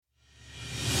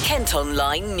Kent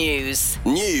Online News.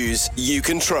 News you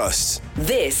can trust.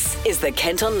 This is the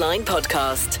Kent Online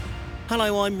Podcast.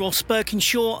 Hello, I'm Ross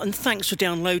Birkinshaw and thanks for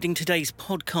downloading today's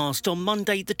podcast on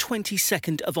Monday the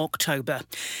 22nd of October.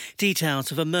 Details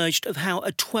have emerged of how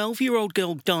a 12-year-old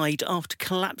girl died after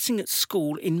collapsing at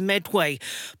school in Medway.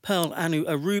 Pearl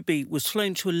Unu-Arubi was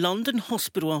flown to a London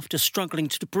hospital after struggling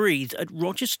to breathe at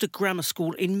Rochester Grammar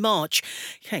School in March.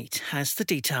 Kate has the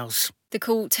details. The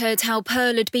court heard how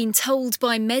Pearl had been told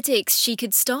by medics she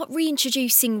could start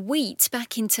reintroducing wheat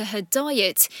back into her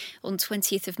diet. On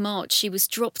 20th of March, she was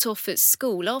dropped off at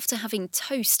school after having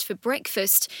toast for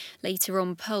breakfast. Later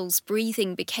on, Pearl's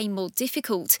breathing became more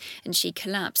difficult and she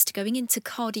collapsed, going into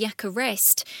cardiac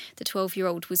arrest. The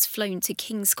 12-year-old was flown to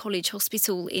King's College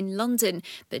Hospital in London,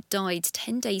 but died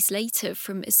 10 days later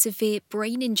from a severe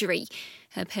brain injury.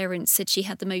 Her parents said she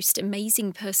had the most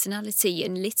amazing personality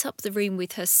and lit up the room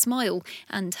with her smile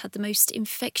and had the most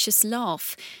infectious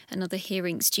laugh. Another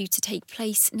hearing's due to take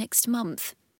place next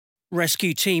month.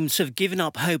 Rescue teams have given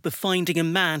up hope of finding a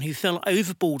man who fell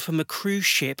overboard from a cruise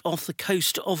ship off the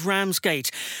coast of Ramsgate.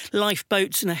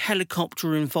 Lifeboats and a helicopter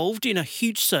were involved in a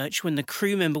huge search when the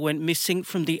crew member went missing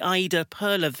from the Aida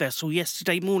Perla vessel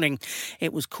yesterday morning.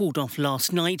 It was called off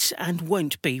last night and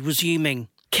won't be resuming.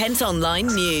 Kent Online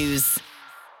News.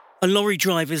 A lorry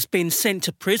driver has been sent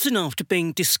to prison after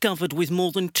being discovered with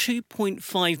more than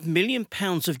 £2.5 million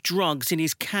of drugs in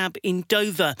his cab in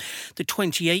Dover. The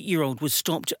 28-year-old was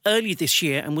stopped early this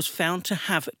year and was found to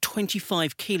have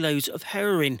 25 kilos of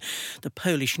heroin. The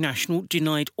Polish national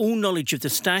denied all knowledge of the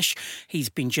stash. He's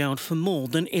been jailed for more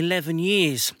than 11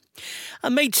 years. A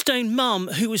Maidstone mum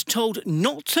who was told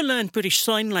not to learn British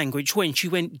Sign Language when she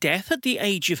went deaf at the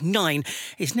age of 9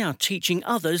 is now teaching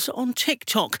others on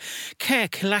TikTok. Care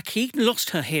Kalaki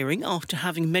lost her hearing after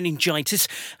having meningitis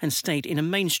and stayed in a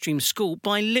mainstream school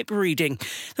by lip reading.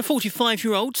 The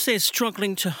 45-year-old says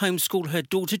struggling to homeschool her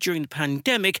daughter during the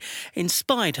pandemic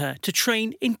inspired her to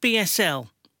train in BSL.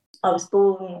 I was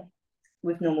born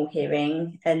with normal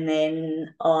hearing and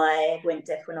then I went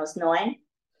deaf when I was 9.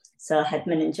 So I had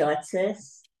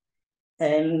meningitis.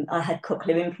 I had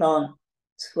cochlear implant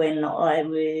when I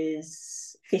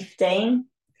was 15,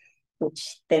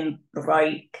 which then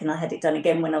broke, and I had it done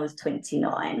again when I was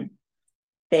 29.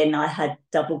 Then I had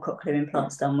double cochlear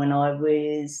implants done when I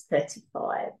was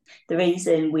 35. The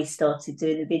reason we started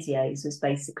doing the videos was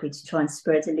basically to try and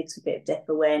spread a little bit of deaf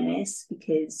awareness,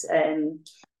 because I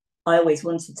always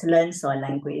wanted to learn sign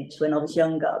language when I was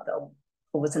younger, but I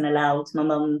wasn't allowed. My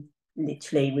mum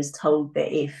literally was told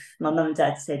that if my mum and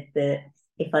dad said that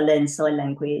if I learned sign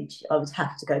language, I would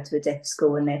have to go to a deaf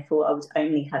school and therefore I would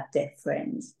only have deaf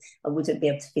friends. I wouldn't be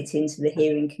able to fit into the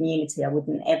hearing community. I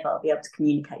wouldn't ever be able to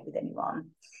communicate with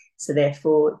anyone. So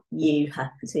therefore you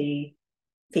have to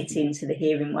fit into the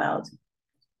hearing world.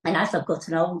 And as I've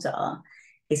gotten older,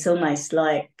 it's almost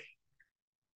like,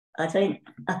 I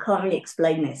can't really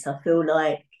explain this. I feel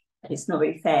like it's not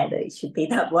really fair that it should be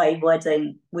that way. Why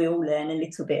don't we all learn a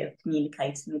little bit of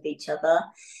communicating with each other?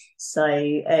 So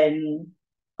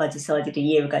I decided a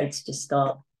year ago to just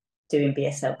start doing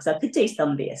BSL, because I could do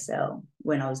some BSL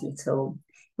when I was little.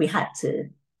 We had to,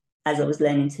 as I was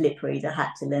learning to lip read, I had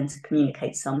to learn to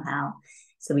communicate somehow.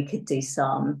 So we could do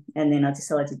some. And then I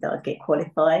decided that I'd get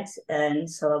qualified. And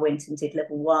so I went and did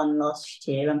level 1 last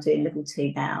year. I'm doing level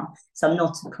 2 now. So I'm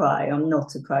not a pro. I'm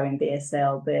not a pro in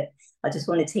BSL, but I just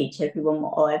want to teach everyone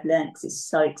what I've learned, because it's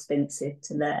so expensive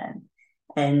to learn.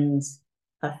 And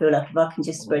I feel like if I can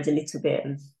just spread a little bit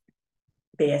of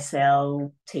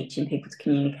BSL, teaching people to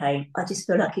communicate, I just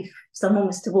feel like if someone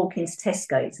was to walk into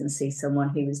Tesco's and see someone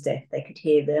who was deaf, they could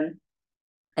hear them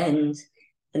and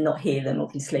not hear them,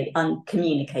 obviously, and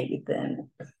communicate with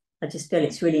them. I just feel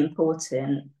it's really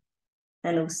important.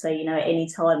 And also, you know, at any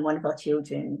time one of our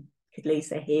children could lose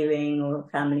their hearing or a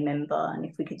family member, and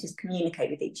if we could just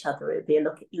communicate with each other, it would be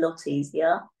a lot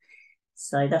easier.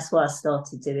 So that's why I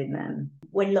started doing them.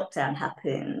 When lockdown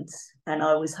happened and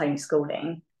I was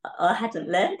homeschooling, I hadn't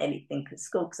learned anything at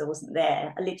school because I wasn't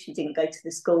there. I literally didn't go to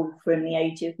the school from the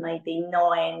age of maybe 9.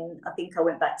 I think I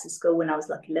went back to school when I was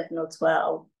like 11 or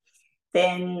 12.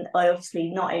 Then I obviously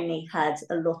not only had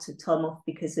a lot of time off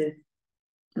because of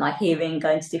my hearing,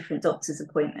 going to different doctor's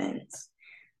appointments,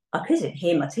 I couldn't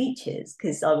hear my teachers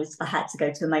because I had to go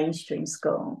to a mainstream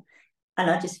school. And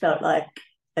I just felt like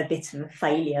a bit of a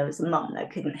failure as a mum. I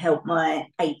couldn't help my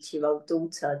 8-year-old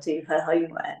daughter do her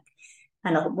homework.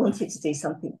 And I wanted to do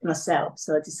something for myself.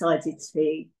 So I decided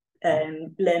to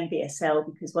learn BSL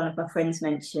because one of my friends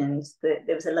mentioned that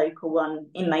there was a local one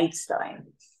in Maidstone.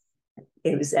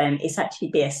 It's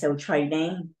actually BSL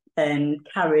training.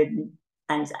 Karen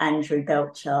and Andrew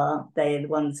Belcher. They're the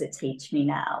ones that teach me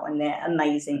now, and they're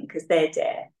amazing because they're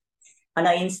deaf. And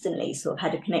I instantly sort of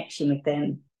had a connection with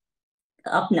them.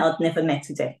 I'd never met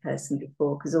a deaf person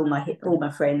before because all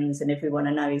my friends and everyone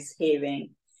I know is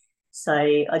hearing. So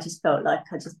I just felt like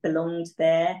I just belonged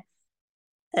there.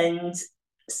 And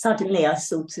suddenly I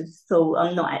sort of thought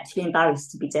I'm not actually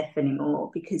embarrassed to be deaf anymore,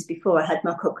 because before I had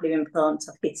my cochlear implant,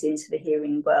 I fit into the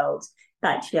hearing world.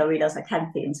 But actually I realised I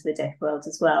can fit into the deaf world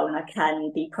as well, and I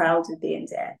can be proud of being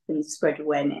deaf and spread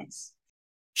awareness.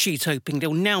 She's hoping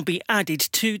they'll now be added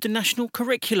to the national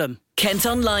curriculum. Kent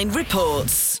Online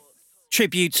reports.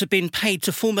 Tributes have been paid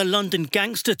to former London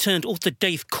gangster turned author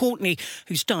Dave Courtney,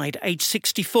 who's died aged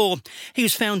 64. He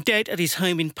was found dead at his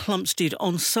home in Plumstead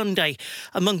on Sunday.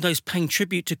 Among those paying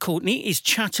tribute to Courtney is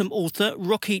Chatham author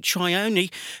Rocky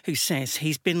Trione, who says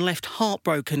he's been left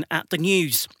heartbroken at the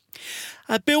news.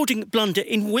 A building blunder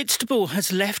in Whitstable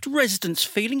has left residents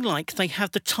feeling like they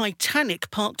have the Titanic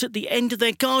parked at the end of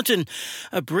their garden.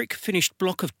 A brick-finished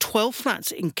block of 12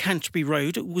 flats in Canterbury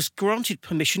Road was granted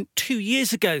permission 2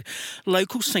 years ago.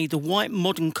 Locals say the white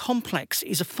modern complex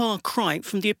is a far cry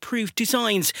from the approved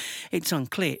designs. It's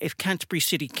unclear if Canterbury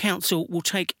City Council will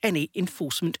take any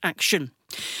enforcement action.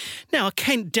 Now, a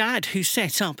Kent dad who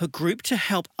set up a group to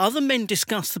help other men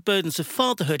discuss the burdens of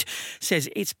fatherhood says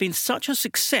it's been such a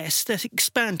success that it's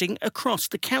expanding across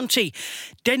the county.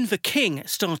 Denver King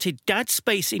started Dad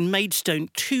Space in Maidstone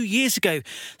 2 years ago.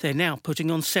 They're now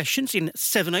putting on sessions in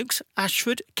Sevenoaks,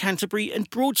 Ashford, Canterbury and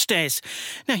Broadstairs.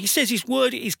 Now, he says his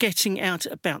word is getting out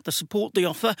about the support they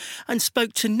offer, and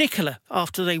spoke to Nicola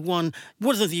after they won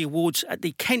one of the awards at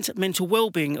the Kent Mental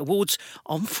Wellbeing Awards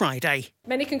on Friday.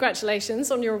 Many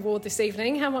congratulations on your award this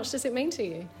evening. How much does it mean to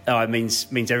you? Oh, it means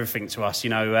everything to us.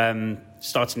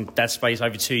 Starting Dad Space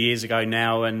over 2 years ago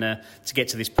now, and to get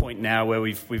to this point now where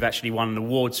we've actually won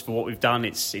awards for what we've done,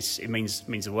 it means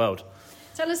the world.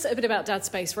 Tell us a bit about Dad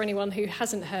Space for anyone who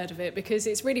hasn't heard of it, because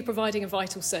it's really providing a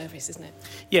vital service, isn't it?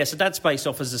 Yeah, so Dad Space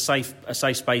offers a safe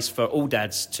space for all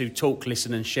dads to talk,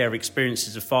 listen and share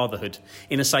experiences of fatherhood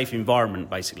in a safe environment,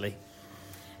 basically.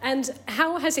 And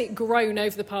how has it grown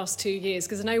over the past 2 years?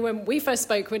 Because I know when we first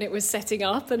spoke when it was setting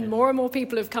up, and more and more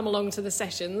people have come along to the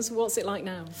sessions. What's it like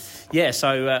now? Yeah,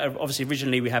 so obviously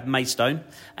originally we had Maidstone,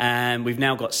 and we've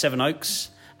now got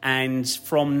Sevenoaks, and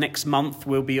from next month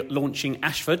we'll be launching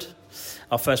Ashford,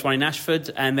 our first one in Ashford,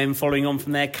 and then following on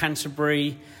from there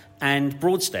Canterbury and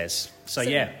Broadstairs. So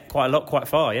yeah, quite a lot, quite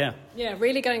far, yeah. Yeah,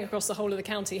 really going across the whole of the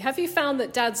county. Have you found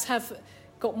that dads have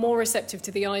got more receptive to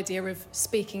the idea of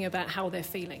speaking about how they're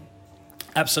feeling?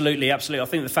 Absolutely. I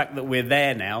think the fact that we're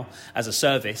there now as a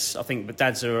service, I think the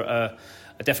dads are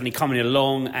definitely coming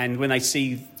along, and when they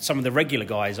see some of the regular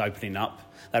guys opening up,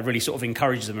 that really sort of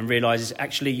encourages them and realises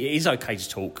actually it is okay to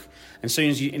talk. And as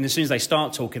soon as they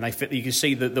start talking, you can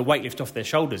see the weight lift off their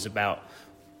shoulders about,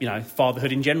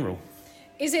 fatherhood in general.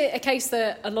 Is it a case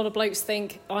that a lot of blokes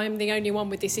think, I'm the only one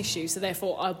with this issue, so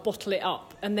therefore I'll bottle it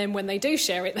up? And then when they do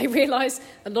share it, they realise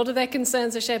a lot of their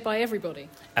concerns are shared by everybody.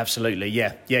 Absolutely,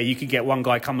 yeah. Yeah, you could get one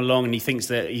guy come along and he thinks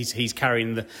that he's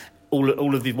carrying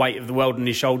all of the weight of the world on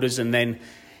his shoulders, and then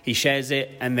he shares it,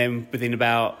 and then within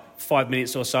about 5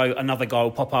 minutes or so, another guy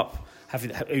will pop up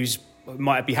who's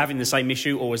might be having the same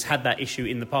issue or has had that issue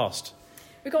in the past.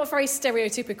 We've got a very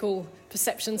stereotypical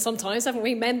perception sometimes, haven't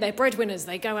we? Men, they're breadwinners.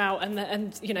 They go out and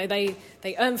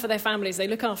they earn for their families. They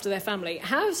look after their family.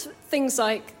 How's things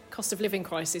like cost of living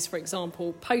crisis, for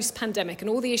example, post-pandemic and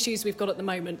all the issues we've got at the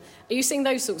moment, are you seeing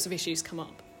those sorts of issues come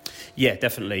up? Yeah,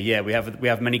 definitely. Yeah, we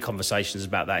have many conversations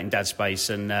about that in Dad Space,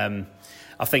 and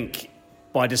I think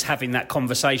by just having that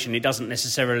conversation, it doesn't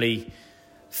necessarily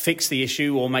fix the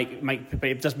issue or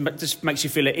just makes you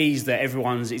feel at ease that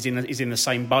everyone is in the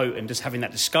same boat, and just having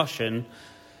that discussion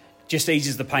just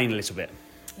eases the pain a little bit.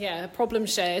 Yeah, a problem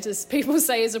shared, as people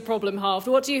say, is a problem halved.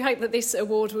 What do you hope that this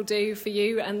award will do for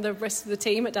you and the rest of the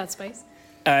team at Dad Space?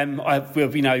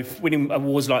 Winning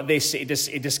awards like this, it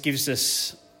just gives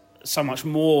us so much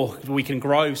more. We can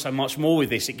grow so much more with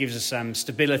this. It gives us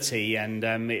stability, and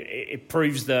it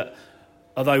proves that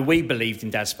although we believed in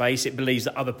Dad Space, it believes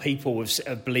that other people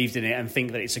have believed in it and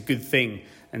think that it's a good thing.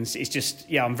 And it's just,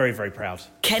 I'm very, very proud.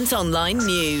 Kent Online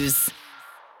News.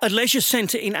 A leisure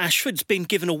centre in Ashford's been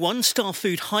given a 1-star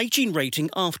food hygiene rating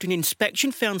after an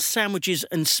inspection found sandwiches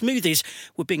and smoothies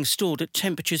were being stored at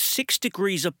temperatures 6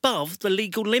 degrees above the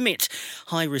legal limit.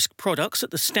 High-risk products at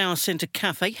the Stour Centre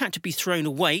Cafe had to be thrown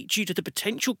away due to the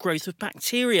potential growth of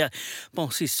bacteria.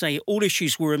 Bosses say all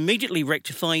issues were immediately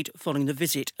rectified following the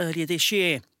visit earlier this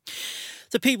year.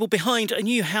 The people behind a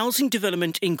new housing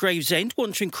development in Gravesend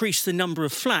want to increase the number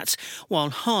of flats while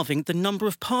halving the number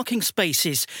of parking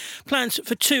spaces. Plans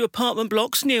for 2 apartment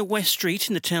blocks near West Street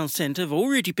in the town centre have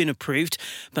already been approved,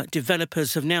 but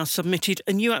developers have now submitted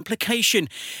a new application.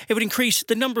 It would increase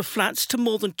the number of flats to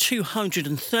more than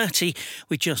 230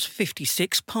 with just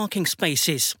 56 parking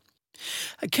spaces.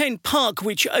 Kent Park,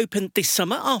 which opened this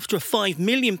summer after a £5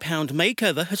 million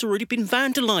makeover, has already been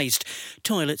vandalised.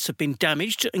 Toilets have been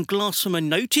damaged and glass from a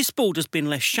notice board has been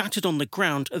left shattered on the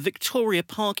ground of Victoria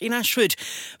Park in Ashford.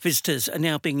 Visitors are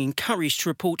now being encouraged to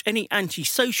report any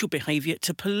antisocial behaviour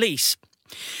to police.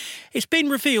 It's been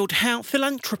revealed how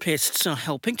philanthropists are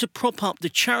helping to prop up the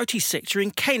charity sector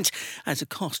in Kent as a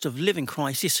cost of living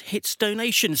crisis hits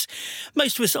donations.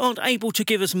 Most of us aren't able to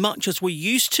give as much as we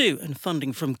used to, and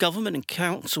funding from government and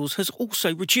councils has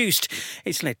also reduced.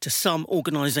 It's led to some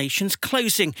organisations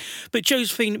closing. But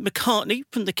Josephine McCartney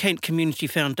from the Kent Community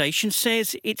Foundation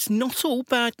says it's not all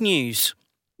bad news.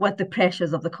 With the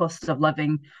pressures of the cost of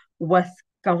living, with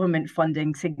government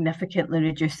funding significantly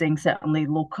reducing, certainly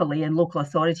locally, and local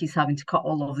authorities having to cut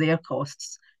all of their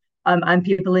costs, and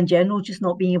people in general just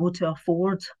not being able to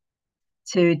afford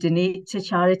to donate to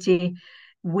charity,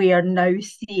 we are now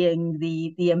seeing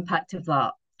the impact of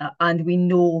that. And we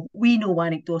know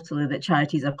anecdotally that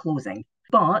charities are closing.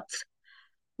 But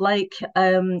like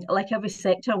every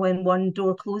sector, when one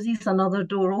door closes, another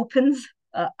door opens.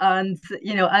 And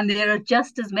there are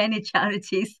just as many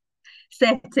charities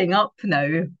setting up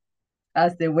now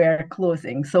as they were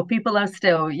closing. So people are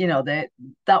still,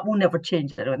 that will never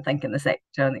change, I don't think, in the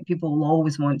sector. I think people will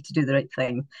always want to do the right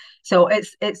thing. So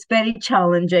it's very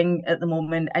challenging at the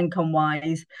moment,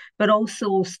 income-wise, but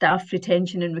also staff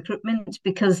retention and recruitment,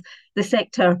 because the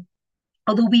sector,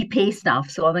 although we pay staff,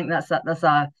 so I think that's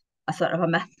a sort of a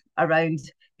myth around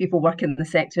people working in the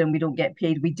sector and we don't get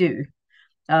paid. We do.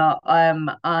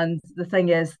 And the thing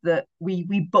is that we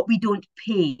don't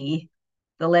pay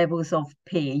the levels of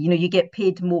pay. You get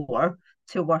paid more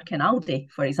to work in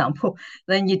Aldi, for example,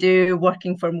 than you do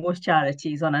working for most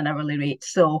charities on an hourly rate.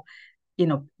 So,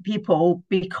 people,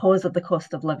 because of the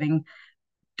cost of living,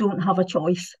 don't have a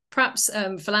choice. Perhaps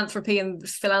philanthropy and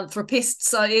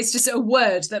philanthropists is just a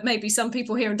word that maybe some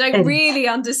people hear and don't really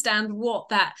understand what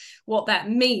that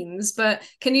means. But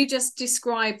can you just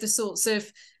describe the sorts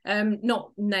of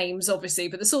not names, obviously,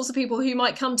 but the sorts of people who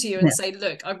might come to you and say,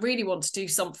 look, I really want to do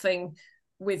something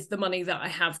with the money that I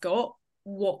have got.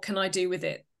 What can I do with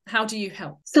it? How do you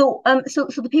help? So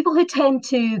the people who tend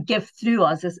to give through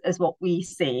us is what we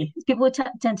say. People who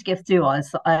tend to give through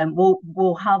us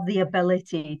will have the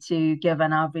ability to give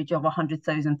an average of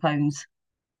 £100,000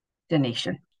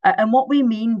 donation. And what we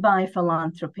mean by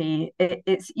philanthropy,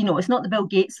 it's not the Bill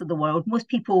Gates of the world. Most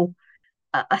people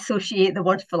associate the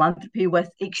word philanthropy with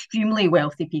extremely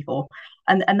wealthy people,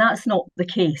 and that's not the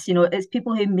case. It's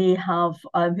people who may have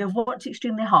who have worked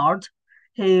extremely hard,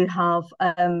 who have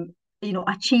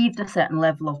achieved a certain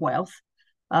level of wealth,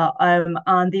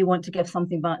 and they want to give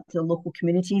something back to the local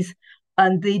communities,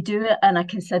 and they do it in a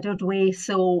considered way.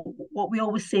 So what we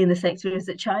always say in the sector is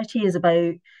that charity is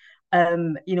about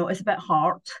it's about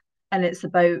heart, and it's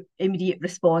about immediate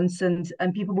response, and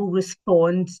people will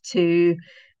respond to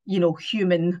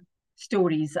human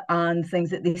stories and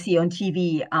things that they see on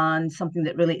TV and something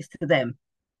that relates to them.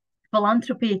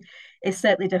 Philanthropy is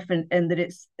certainly different in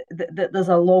that there's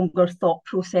a longer thought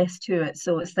process to it.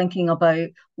 So it's thinking about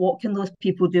what can those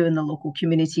people do in the local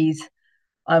communities,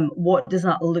 what does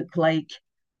that look like,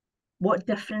 what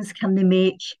difference can they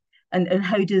make, and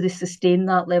how do they sustain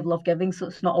that level of giving? So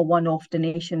it's not a one-off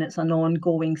donation, it's an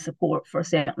ongoing support for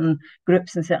certain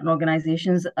groups and certain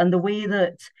organisations. And the way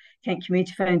that Kent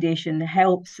Community Foundation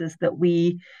helps is that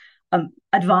we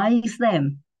advise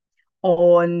them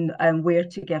on where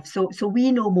to give. So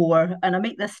we know more, and I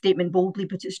make this statement boldly,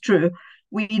 but it's true.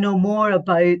 We know more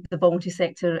about the voluntary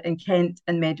sector in Kent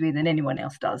and Medway than anyone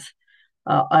else does,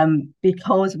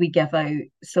 because we give out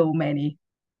so many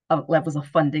levels of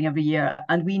funding every year,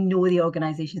 and we know the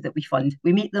organisations that we fund.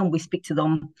 We meet them, we speak to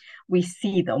them, we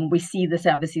see the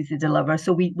services they deliver.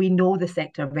 So we know the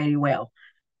sector very well.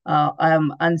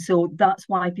 And so that's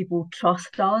why people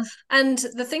trust us. And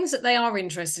the things that they are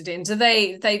interested in, do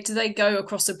they go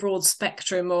across a broad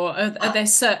spectrum, or are there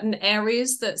certain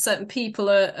areas that certain people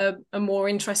are more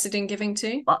interested in giving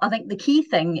to? Well, I think the key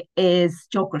thing is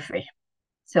geography.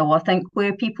 So I think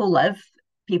where people live,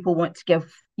 people want to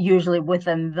give usually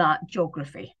within that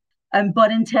geography.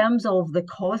 But in terms of the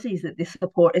causes that they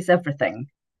support, it's everything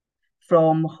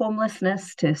from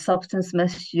homelessness to substance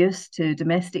misuse to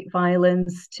domestic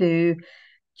violence to,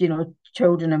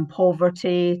 children in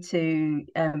poverty to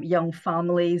young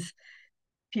families.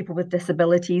 people with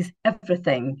disabilities,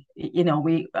 everything.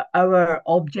 Our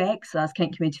objects as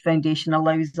Kent Community Foundation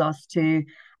allows us to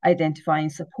identify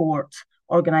and support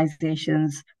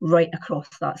organisations right across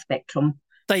that spectrum.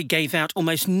 They gave out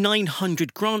almost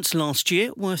 900 grants last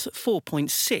year, worth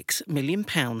 £4.6 million.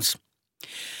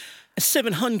 A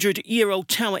 700-year-old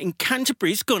tower in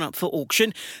Canterbury's gone up for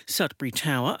auction. Sudbury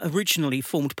Tower originally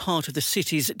formed part of the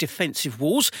city's defensive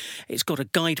walls. It's got a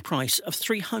guide price of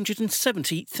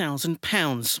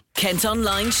 £370,000. Kent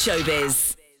Online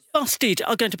Showbiz. Busted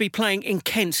are going to be playing in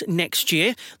Kent next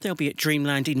year. They'll be at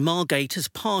Dreamland in Margate as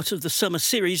part of the summer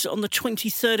series on the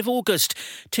 23rd of August.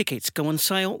 Tickets go on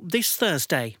sale this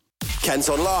Thursday. Kent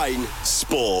Online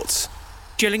Sport.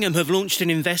 Gillingham have launched an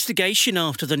investigation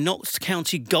after the Notts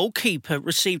County goalkeeper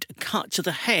received a cut to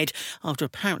the head after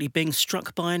apparently being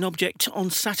struck by an object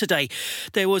on Saturday.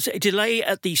 There was a delay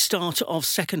at the start of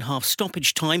second half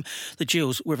stoppage time. The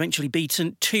Gills were eventually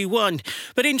beaten 2-1.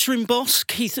 But interim boss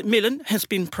Keith Millen has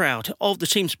been proud of the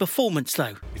team's performance,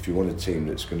 though. If you want a team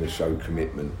that's going to show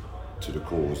commitment to the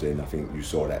cause, then I think you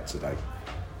saw that today.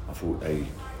 I thought they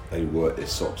worked their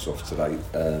socks off today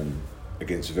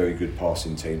against a very good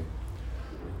passing team.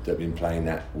 They've been playing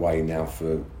that way now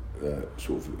for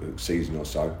sort of a season or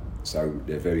so. So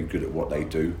they're very good at what they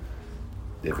do.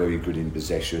 They're very good in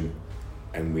possession,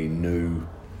 and we knew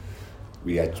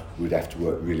we'd have to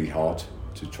work really hard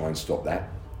to try and stop that.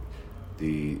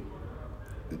 The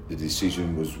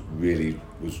decision was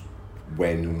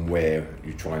when and where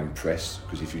you try and press,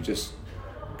 because if you just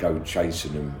go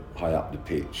chasing them high up the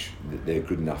pitch, they're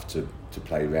good enough to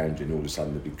play around you, and all of a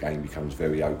sudden the big game becomes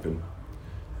very open.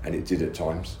 And it did at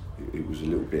times. It was a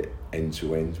little bit end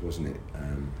to end, wasn't it?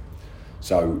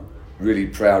 So really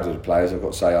proud of the players. I've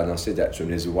got to say, and I said that to them,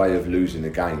 there's a way of losing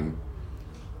a game,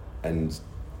 and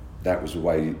that was a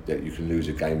way that you can lose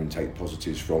a game and take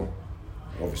positives from.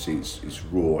 Obviously it's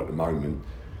raw at the moment,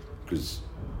 because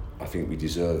I think we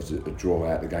deserved a draw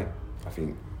out of the game. I've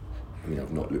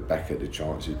not looked back at the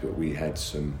chances, but we had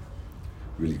some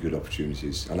really good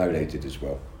opportunities. I know they did as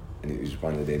well, and it was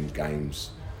one of them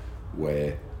games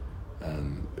where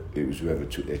it was whoever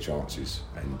took their chances.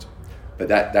 But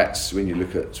that's when you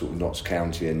look at sort of Notts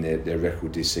County and their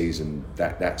record this season,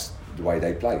 that's the way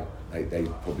they play. They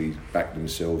probably back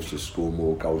themselves to score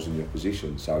more goals than the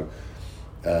opposition. So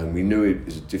we knew it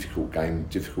was a difficult game,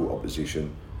 difficult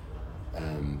opposition,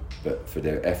 but for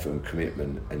their effort and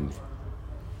commitment and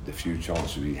the few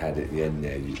chances we had at the end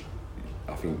there,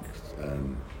 I think a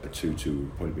 2-2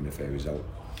 would probably been a fair result.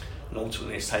 And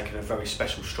ultimately it's taken a very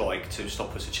special strike to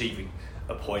stop us achieving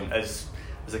a point. As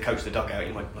a coach of the dugout,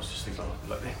 you might just think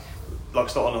like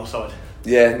it's not on our side.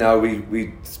 Yeah, no,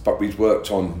 we'd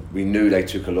worked on. We knew they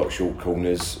took a lot of short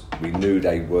corners. We knew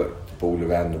they worked the ball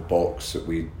around the box.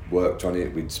 We worked on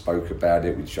it. We'd spoke about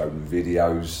it. We'd showed them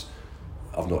videos.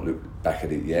 I've not looked back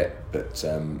at it yet, but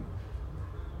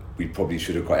we probably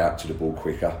should have got out to the ball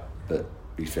quicker. But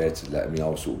be fair to let me, I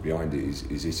was sort of behind it.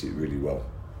 Is hit it really well,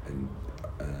 and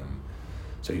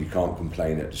so you can't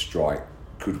complain at the strike.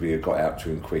 Could we have got out to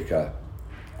him quicker?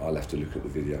 I'll have to look at the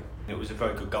video. It was a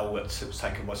very good goal that was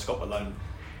taken by Scott Malone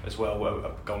as well,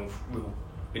 a goal of real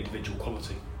individual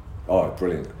quality. Oh,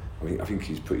 brilliant. I think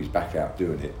he's put his back out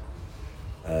doing it.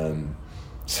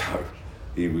 So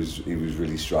he was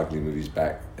really struggling with his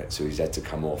back, so he's had to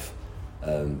come off.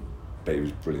 But it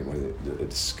was brilliant with it.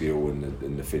 The skill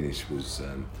and the finish was...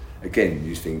 again,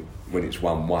 you think when it's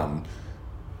 1-1,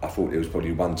 I thought there was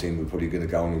probably one team who was probably going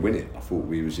to go on and win it. I thought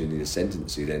we was in the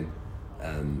ascendancy then.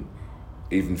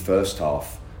 Even first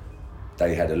half,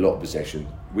 they had a lot of possession.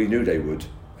 We knew they would,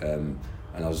 and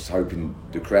I was hoping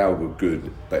the crowd were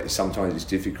good, but sometimes it's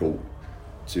difficult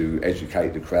to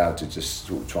educate the crowd to just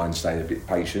sort of try and stay a bit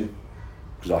patient,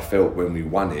 because I felt when we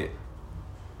won it,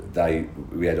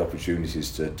 we had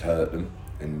opportunities to hurt them.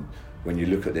 And when you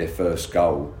look at their first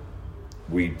goal,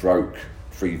 we broke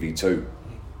 3v2.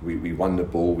 We won the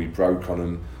ball, we broke on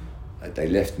them, they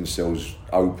left themselves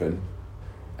open,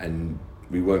 and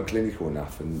we weren't clinical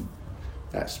enough. And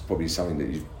that's probably something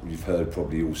that you've heard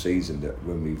probably all season, that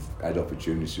when we've had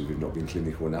opportunities, we've not been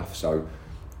clinical enough. So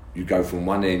you go from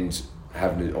one end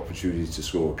having the opportunity to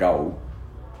score a goal,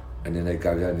 and then they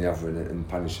go down the other and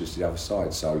punish us the other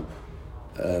side. So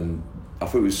I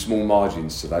thought it was small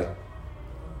margins today,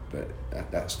 but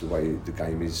that's the way the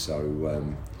game is.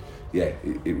 So yeah,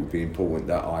 it would be important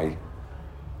that I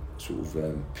sort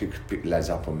of pick lads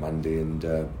up on Monday, and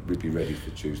we'll be ready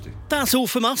for Tuesday. That's all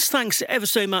from us. Thanks ever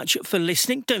so much for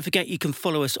listening. Don't forget you can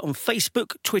follow us on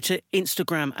Facebook, Twitter,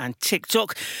 Instagram and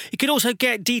TikTok. You can also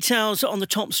get details on the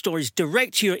top stories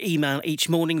direct to your email each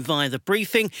morning via the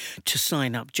briefing. To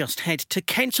sign up, just head to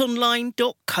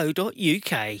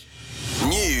kentonline.co.uk.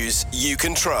 News you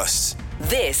can trust.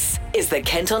 This is the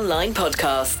Kent Online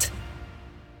Podcast.